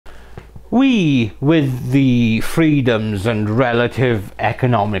We, with the freedoms and relative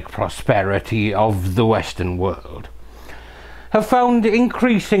economic prosperity of the Western world, have found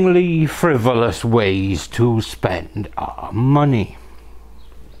increasingly frivolous ways to spend our money.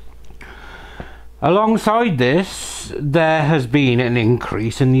 Alongside this, there has been an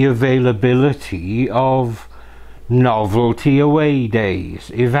increase in the availability of novelty away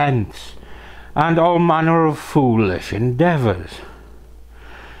days, events, and all manner of foolish endeavours.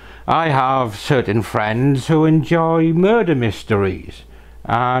 I have certain friends who enjoy murder mysteries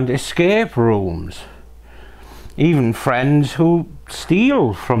and escape rooms, even friends who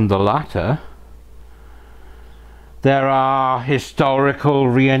steal from the latter. There are historical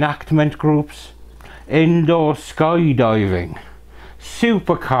reenactment groups, indoor skydiving,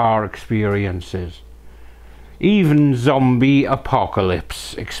 supercar experiences, even zombie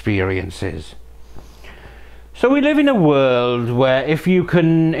apocalypse experiences. So we live in a world where if you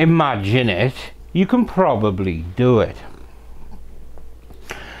can imagine it, you can probably do it.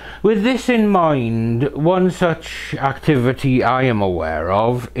 With this in mind, one such activity I am aware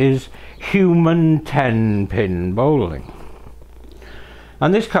of is human 10-pin bowling.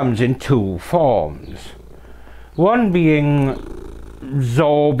 And this comes in two forms. One being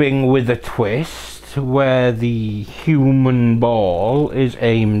zorbing with a twist, where the human ball is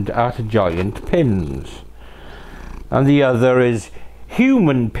aimed at giant pins. And the other is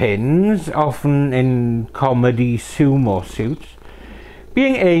human pins, often in comedy sumo suits,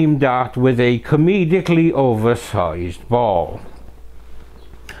 being aimed at with a comedically oversized ball.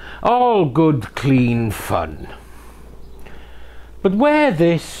 All good, clean fun. But where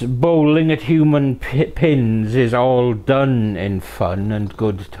this bowling at human pins is all done in fun and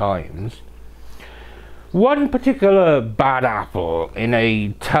good times, one particular bad apple in a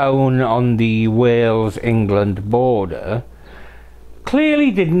town on the Wales-England border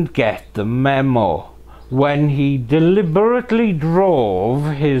clearly didn't get the memo when he deliberately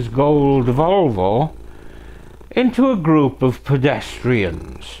drove his gold Volvo into a group of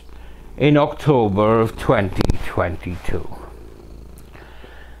pedestrians in October of 2022.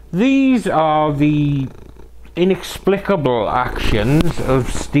 These are the inexplicable actions of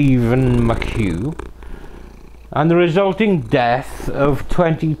Stephen McHugh and the resulting death of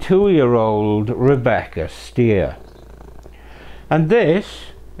 22-year-old Rebecca Steer. And this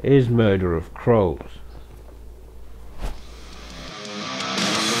is Murder of Crows.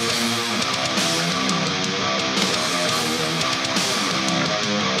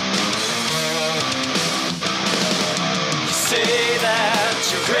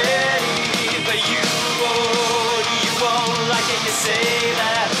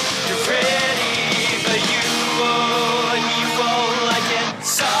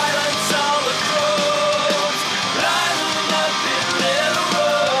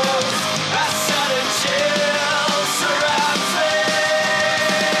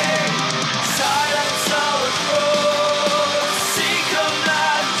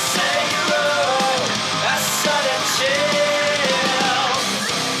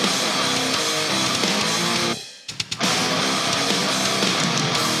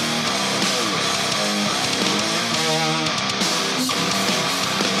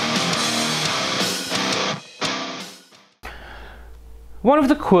 One of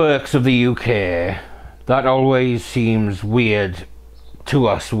the quirks of the UK that always seems weird to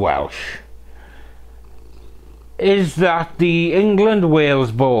us Welsh is that the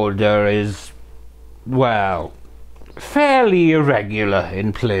England-Wales border is, well, fairly irregular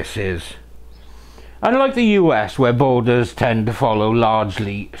in places. Unlike the US, where borders tend to follow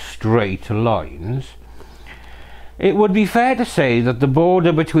largely straight lines, it would be fair to say that the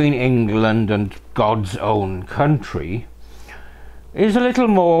border between England and God's own country is a little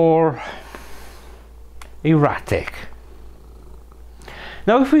more erratic.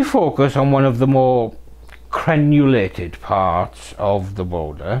 Now, if we focus on one of the more crenulated parts of the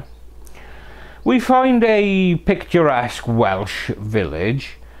border, we find a picturesque Welsh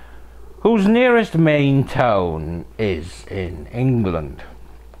village whose nearest main town is in England.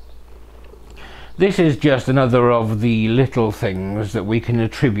 This is just another of the little things that we can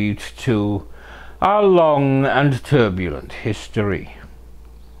attribute to our long and turbulent history.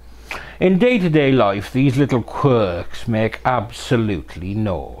 In day-to-day life, these little quirks make absolutely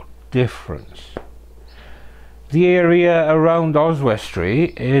no difference. The area around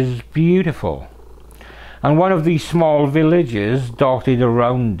Oswestry is beautiful, and one of the small villages dotted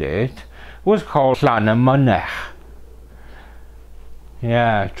around it was called Llanymynech.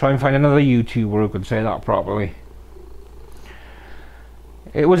 Yeah, try and find another YouTuber who can say that properly.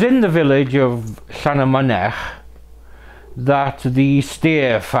 It was in the village of Llanymynech that the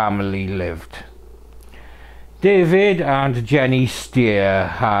Steer family lived. David and Jenny Steer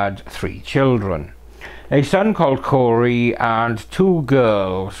had 3 children, a son called Corey and 2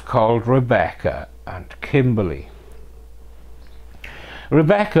 girls called Rebecca and Kimberly.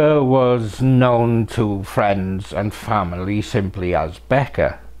 Rebecca was known to friends and family simply as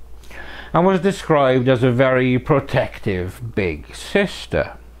Becca, and was described as a very protective big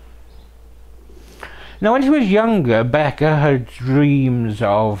sister. Now, when she was younger, Becca had dreams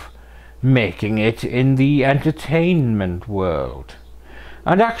of making it in the entertainment world,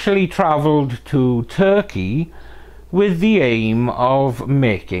 and actually travelled to Turkey with the aim of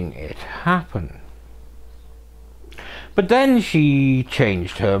making it happen. But then she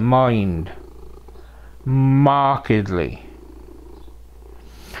changed her mind markedly.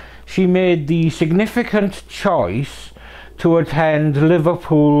 She made the significant choice to attend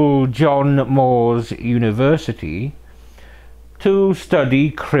Liverpool John Moores University to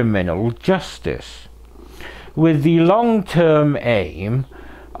study criminal justice, with the long-term aim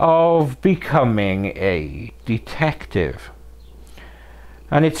of becoming a detective.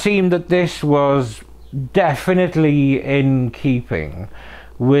 And it seemed that this was definitely in keeping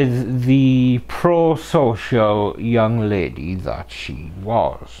with the pro-social young lady that she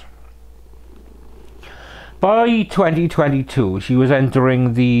was. By 2022, she was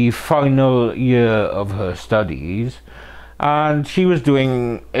entering the final year of her studies, and she was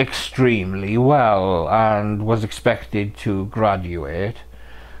doing extremely well and was expected to graduate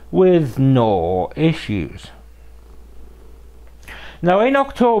with no issues. Now, in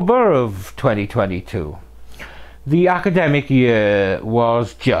October of 2022, the academic year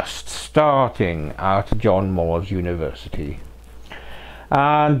was just starting at John Moores University,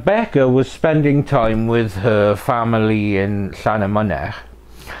 and Becca was spending time with her family in Llanymynech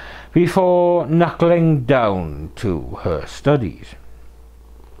before knuckling down to her studies.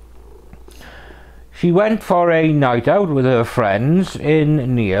 She went for a night out with her friends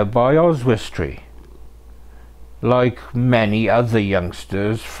in nearby Oswestry, like many other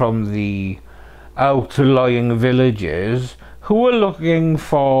youngsters from the outlying villages who were looking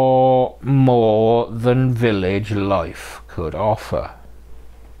for more than village life could offer.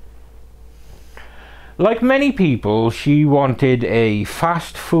 Like many people, she wanted a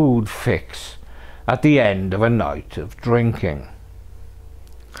fast food fix at the end of a night of drinking.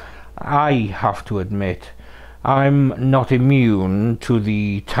 I have to admit, I'm not immune to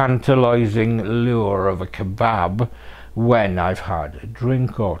the tantalizing lure of a kebab when I've had a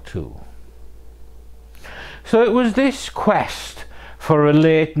drink or two. So it was this quest for a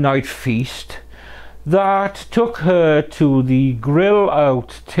late night feast that took her to the Grill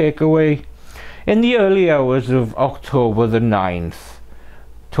Out takeaway in the early hours of October the 9th,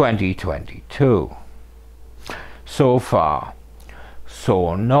 2022. So far,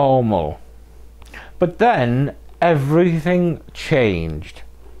 so normal. But then everything changed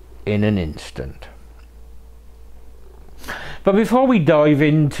in an instant. But before we dive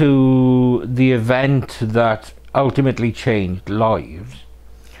into the event that ultimately changed lives,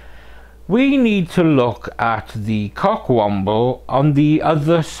 we need to look at the cockwomble on the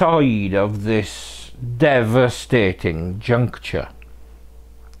other side of this devastating juncture.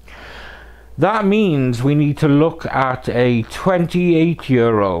 That means we need to look at a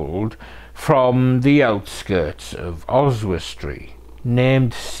 28-year-old from the outskirts of Oswestry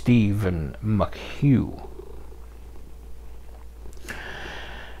named Stephen McHugh.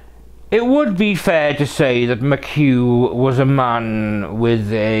 It would be fair to say that McHugh was a man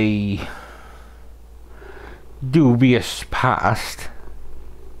with a dubious past.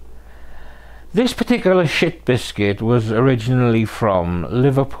 This particular shit biscuit was originally from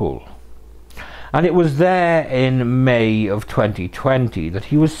Liverpool, and it was there in May of 2020 that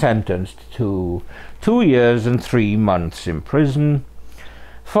he was sentenced to 2 years and 3 months in prison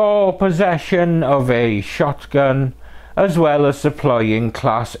for possession of a shotgun, as well as supplying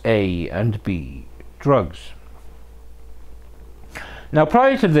Class A and B drugs. Now,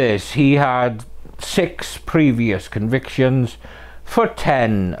 prior to this, he had 6 previous convictions for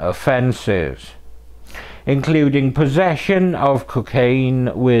 10 offences, including possession of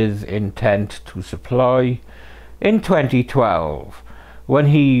cocaine with intent to supply in 2012, when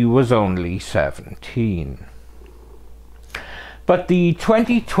he was only 17. But the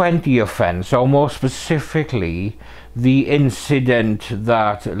 2020 offence, or more specifically the incident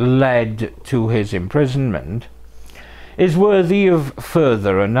that led to his imprisonment, is worthy of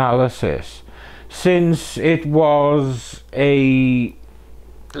further analysis, since it was a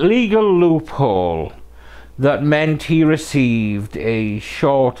legal loophole that meant he received a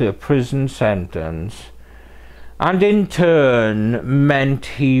shorter prison sentence and in turn meant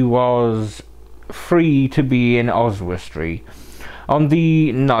he was free to be in Oswestry on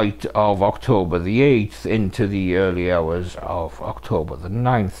the night of October the 8th into the early hours of October the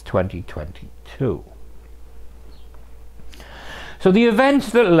 9th, 2022. So the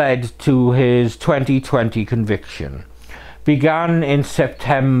events that led to his 2020 conviction began in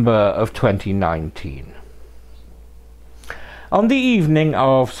September of 2019. On the evening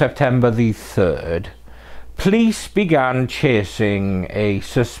of September the 3rd, police began chasing a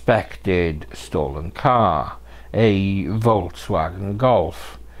suspected stolen car, a Volkswagen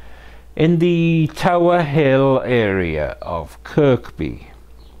Golf, in the Tower Hill area of Kirkby.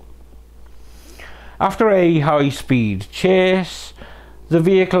 After a high-speed chase, the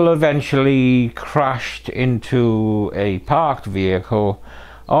vehicle eventually crashed into a parked vehicle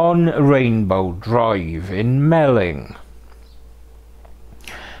on Rainbow Drive in Melling.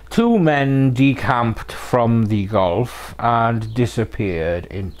 Two men decamped from the Golf and disappeared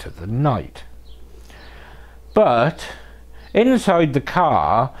into the night. But inside the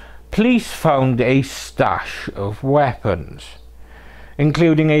car, police found a stash of weapons,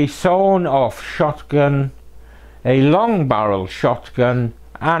 including a sawn-off shotgun, a long-barrel shotgun,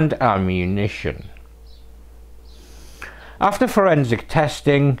 and ammunition. After forensic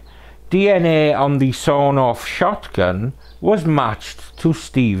testing, DNA on the sawn-off shotgun was matched to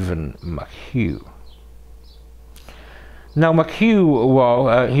Stephen McHugh. Now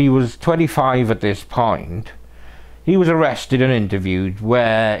McHugh, he was 25 at this point. He was arrested and interviewed,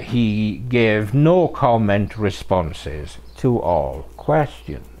 where he gave no comment responses to all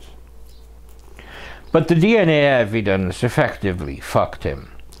questions. But the DNA evidence effectively fucked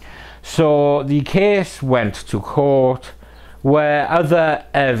him. So the case went to court, where other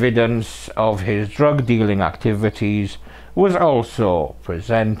evidence of his drug dealing activities was also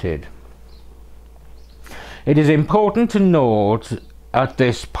presented. It is important to note at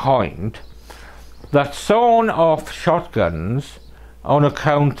this point that sawn-off shotguns, on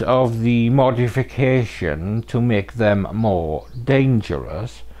account of the modification to make them more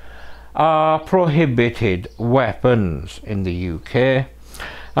dangerous, are prohibited weapons in the UK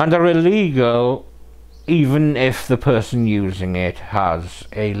and are illegal even if the person using it has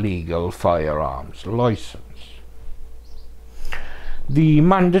a legal firearms license. The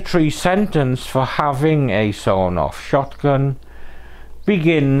mandatory sentence for having a sawn-off shotgun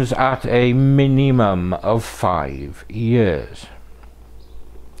begins at a minimum of 5 years.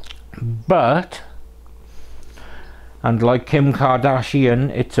 But, and like Kim Kardashian,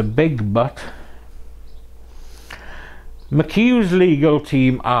 it's a big but, McHugh's legal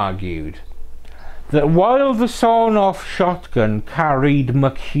team argued that while the sawn-off shotgun carried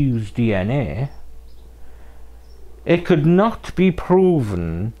McHugh's DNA, it could not be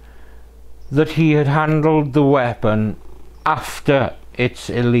proven that he had handled the weapon after its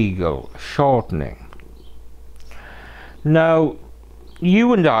illegal shortening. Now,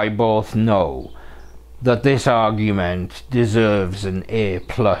 you and I both know that this argument deserves an A+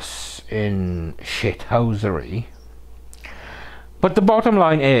 in shithousery, but the bottom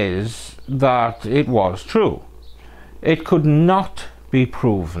line is that it was true. It could not be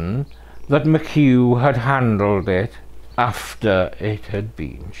proven that McHugh had handled it after it had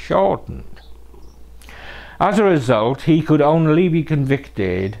been shortened. As a result, he could only be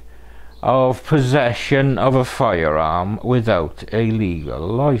convicted of possession of a firearm without a legal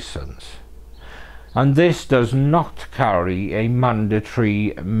license, and this does not carry a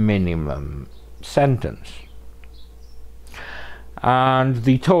mandatory minimum sentence. And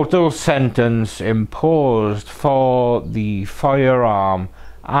the total sentence imposed for the firearm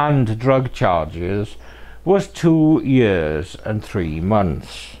and drug charges was 2 years and 3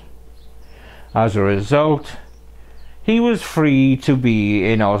 months. As a result, he was free to be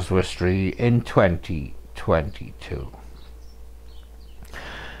in Oswestry in 2022.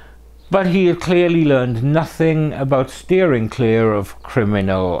 But he had clearly learned nothing about steering clear of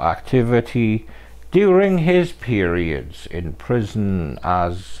criminal activity during his periods in prison,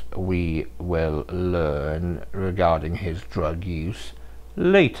 as we will learn regarding his drug use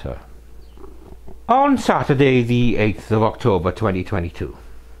later. On Saturday the 8th of October 2022,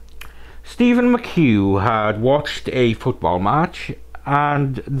 Stephen McHugh had watched a football match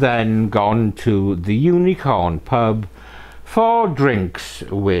and then gone to the Unicorn pub for drinks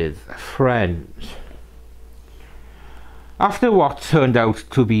with friends. After what turned out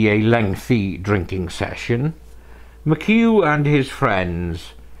to be a lengthy drinking session, McHugh and his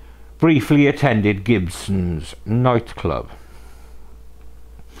friends briefly attended Gibson's nightclub.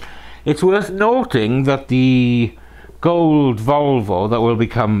 It's worth noting that the gold Volvo that will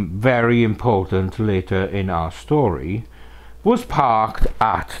become very important later in our story was parked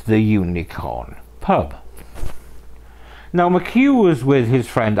at the Unicorn pub. Now McHugh was with his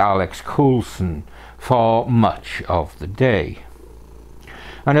friend Alex Coulson for much of the day,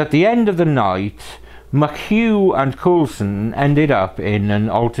 and at the end of the night McHugh and Coulson ended up in an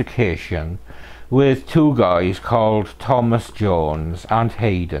altercation with two guys called Thomas Jones and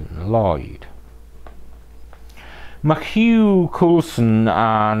Hayden Lloyd. McHugh, Coulson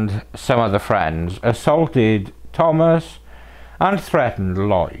and some other friends assaulted Thomas and threatened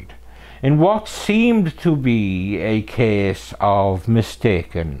Lloyd in what seemed to be a case of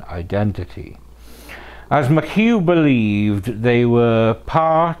mistaken identity, as McHugh believed they were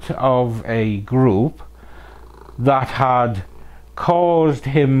part of a group that had caused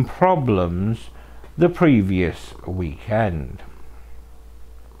him problems the previous weekend.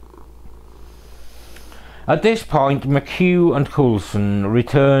 At this point, McHugh and Coulson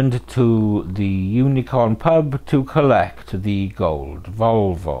returned to the Unicorn pub to collect the gold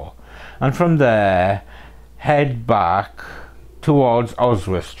Volvo, and from there head back towards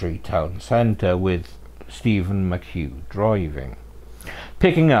Oswestry town centre with Stephen McHugh driving,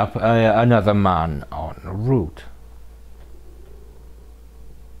 picking up another man en route.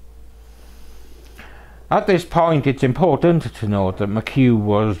 At this point, it's important to note that McHugh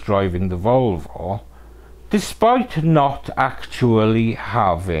was driving the Volvo despite not actually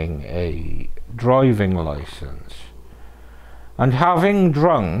having a driving license, and having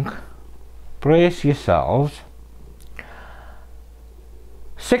drunk, brace yourselves,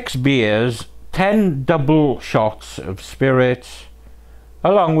 6 beers, 10 double shots of spirits,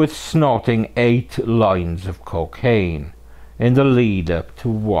 along with snorting 8 lines of cocaine in the lead up to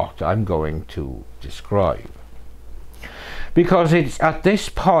what I'm going to describe. Because it's at this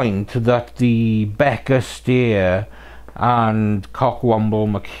point that the Becca Steer and Cockwomble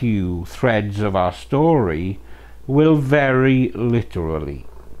McHugh threads of our story will very literally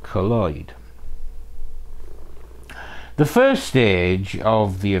collide. The first stage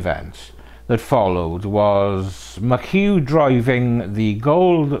of the events that followed was McHugh driving the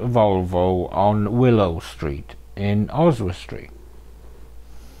gold Volvo on Willow Street in Oswestry.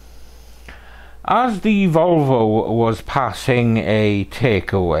 As the Volvo was passing a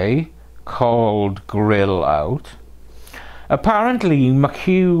takeaway called Grill Out, apparently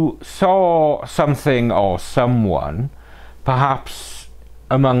McHugh saw something or someone, perhaps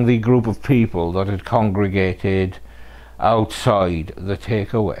among the group of people that had congregated outside the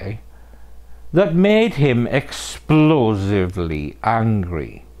takeaway, that made him explosively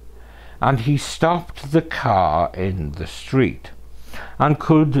angry, and he stopped the car in the street and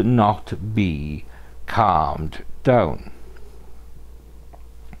could not be calmed down.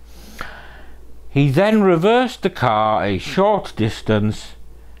 He then reversed the car a short distance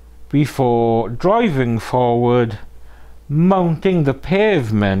before driving forward, mounting the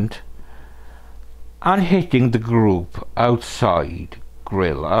pavement and hitting the group outside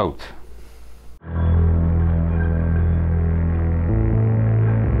Grill Out.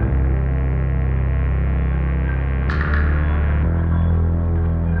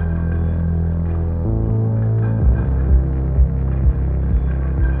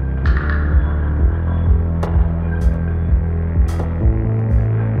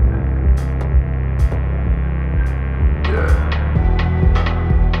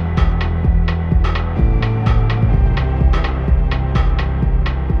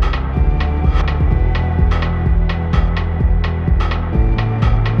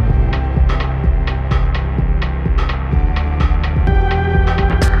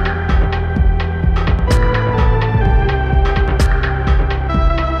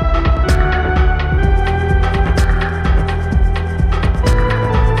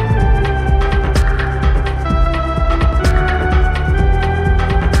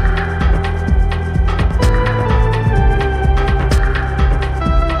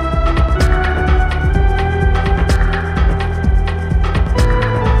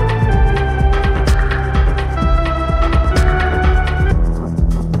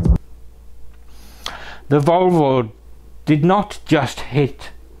 The Volvo did not just hit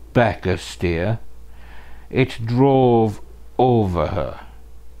Becca Steer, it drove over her.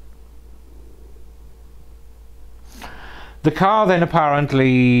 The car then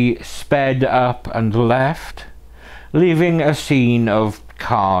apparently sped up and left, leaving a scene of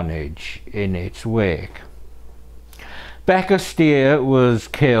carnage in its wake. Becca Steer was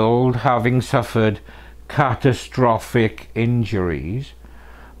killed, having suffered catastrophic injuries,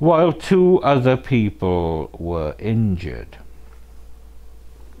 while 2 other people were injured.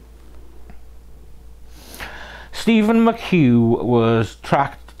 Stephen McHugh was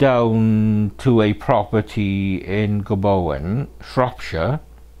tracked down to a property in Gobowen, Shropshire,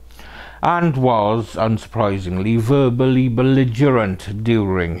 and was, unsurprisingly, verbally belligerent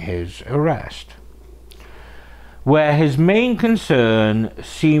during his arrest, where his main concern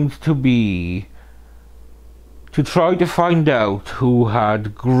seemed to be to try to find out who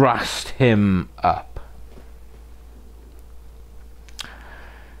had grassed him up.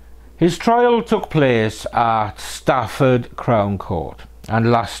 His trial took place at Stafford Crown Court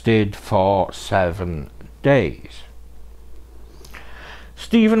and lasted for 7 days.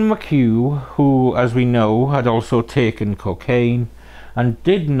 Stephen McHugh, who, as we know, had also taken cocaine and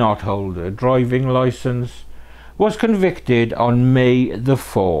did not hold a driving licence, was convicted on May the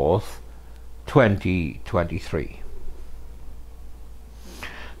 4th, 2023.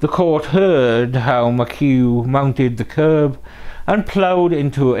 The court heard how McHugh mounted the curb and ploughed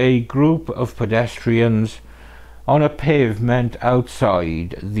into a group of pedestrians on a pavement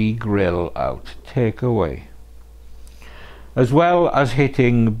outside the Grill Out takeaway. As well as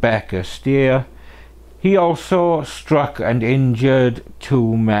hitting Becca steer, he also struck and injured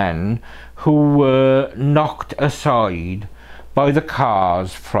 2 men who were knocked aside by the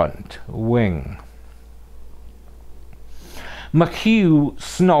car's front wing. McHugh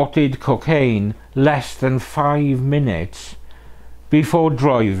snorted cocaine less than 5 minutes before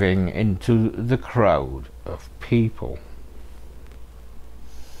driving into the crowd of people.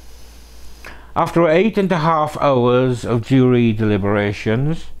 After 8.5 hours of jury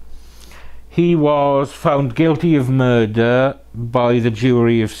deliberations, he was found guilty of murder by the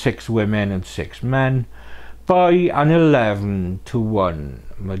jury of 6 women and 6 men by an 11-to-1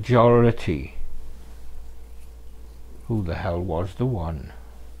 majority. Who the hell was the one?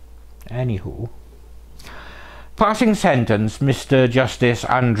 Anywho. Passing sentence, Mr. Justice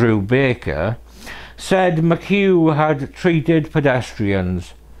Andrew Becca said McHugh had treated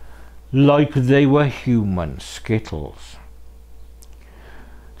pedestrians like they were human skittles.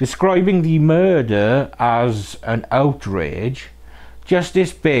 Describing the murder as an outrage,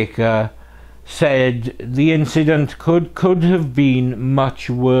 Justice Becca said the incident could have been much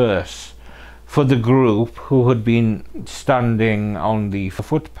worse for the group who had been standing on the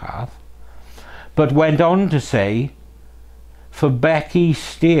footpath, but went on to say, for Becky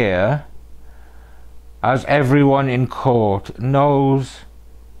Steer, as everyone in court knows,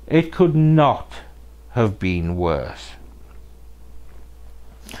 it could not have been worse.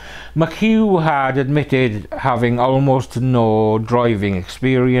 McHugh had admitted having almost no driving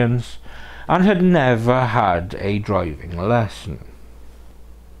experience and had never had a driving lesson.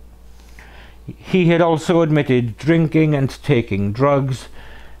 He had also admitted drinking and taking drugs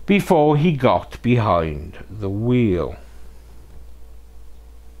before he got behind the wheel.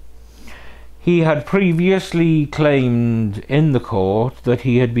 He had previously claimed in the court that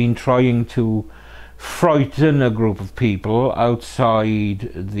he had been trying to frighten a group of people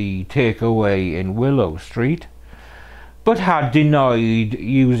outside the takeaway in Willow Street, but had denied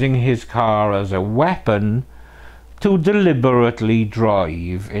using his car as a weapon to deliberately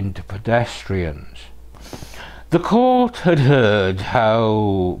drive into pedestrians. The court had heard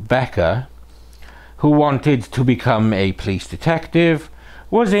how Becca, who wanted to become a police detective,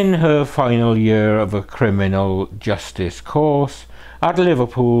 was in her final year of a criminal justice course at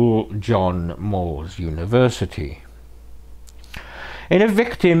Liverpool John Moores University. In a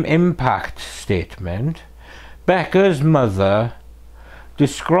victim impact statement, Becca's mother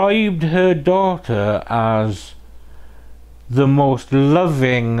described her daughter as the most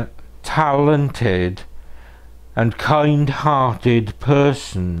loving, talented, and kind-hearted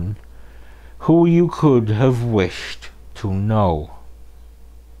person who you could have wished to know.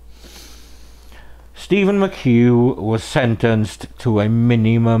 Stephen McHugh was sentenced to a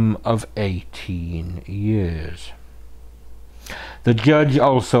minimum of 18 years. The judge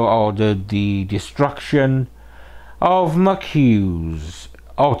also ordered the destruction of McHugh's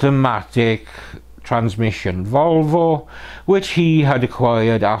automatic transmission Volvo, which he had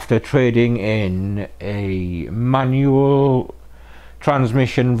acquired after trading in a manual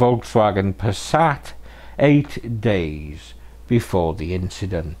transmission Volkswagen Passat 8 days before the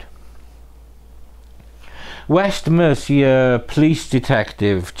incident. West Mercia Police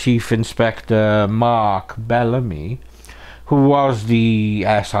Detective Chief Inspector Mark Bellamy, who was the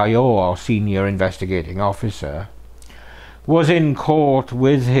SIO, or Senior Investigating Officer, was in court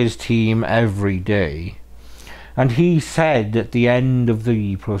with his team every day, and he said at the end of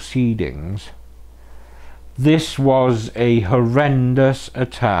the proceedings, "This was a horrendous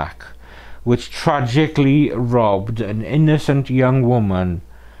attack which tragically robbed an innocent young woman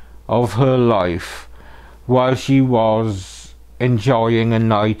of her life while she was enjoying a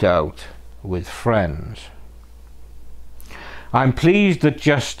night out with friends. I'm pleased that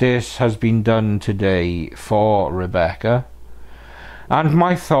justice has been done today for Rebecca, and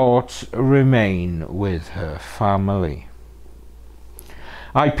my thoughts remain with her family.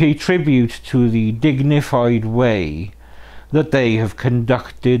 I pay tribute to the dignified way that they have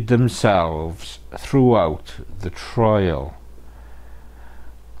conducted themselves throughout the trial,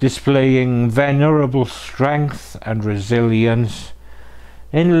 displaying venerable strength and resilience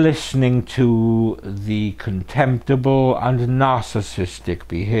in listening to the contemptible and narcissistic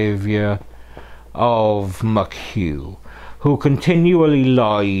behaviour of McHugh, who continually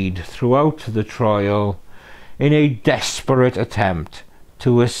lied throughout the trial in a desperate attempt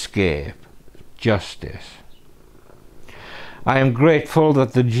to escape justice. I am grateful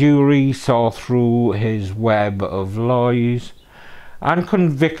that the jury saw through his web of lies and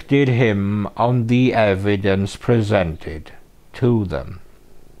convicted him on the evidence presented to them.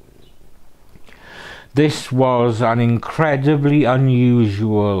 This was an incredibly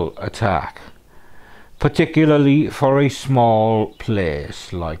unusual attack, particularly for a small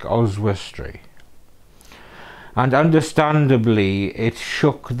place like Oswestry, and understandably it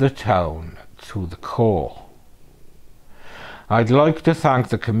shook the town to the core. I'd like to thank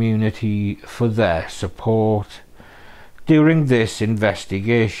the community for their support during this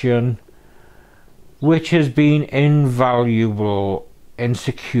investigation, which has been invaluable in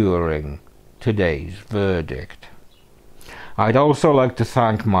securing today's verdict. I'd also like to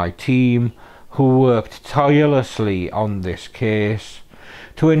thank my team who worked tirelessly on this case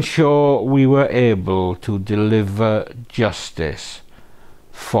to ensure we were able to deliver justice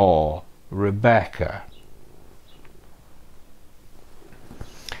for Rebecca.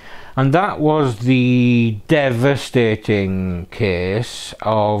 And that was the devastating case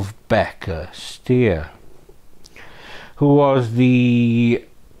of Becca Steer, who was the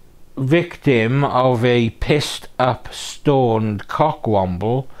victim of a pissed up, stoned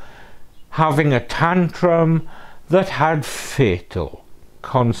cockwomble having a tantrum that had fatal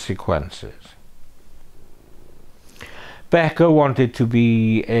consequences. Becca wanted to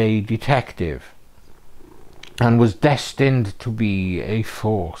be a detective and was destined to be a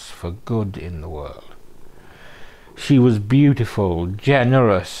force for good in the world. She was beautiful,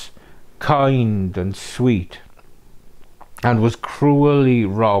 generous, kind and sweet, and was cruelly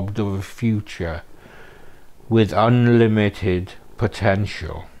robbed of a future with unlimited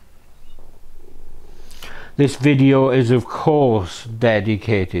potential. This video is of course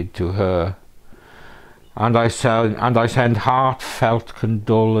dedicated to her, and I send heartfelt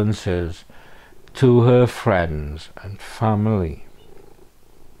condolences to her friends and family.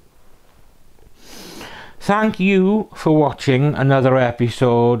 Thank you for watching another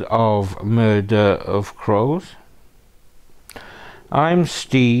episode of Murder of Crows. I'm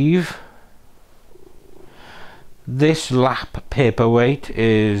Steve. This lap paperweight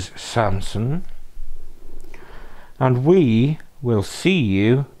is Samson. And we will see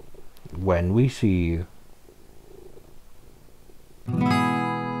you when we see you.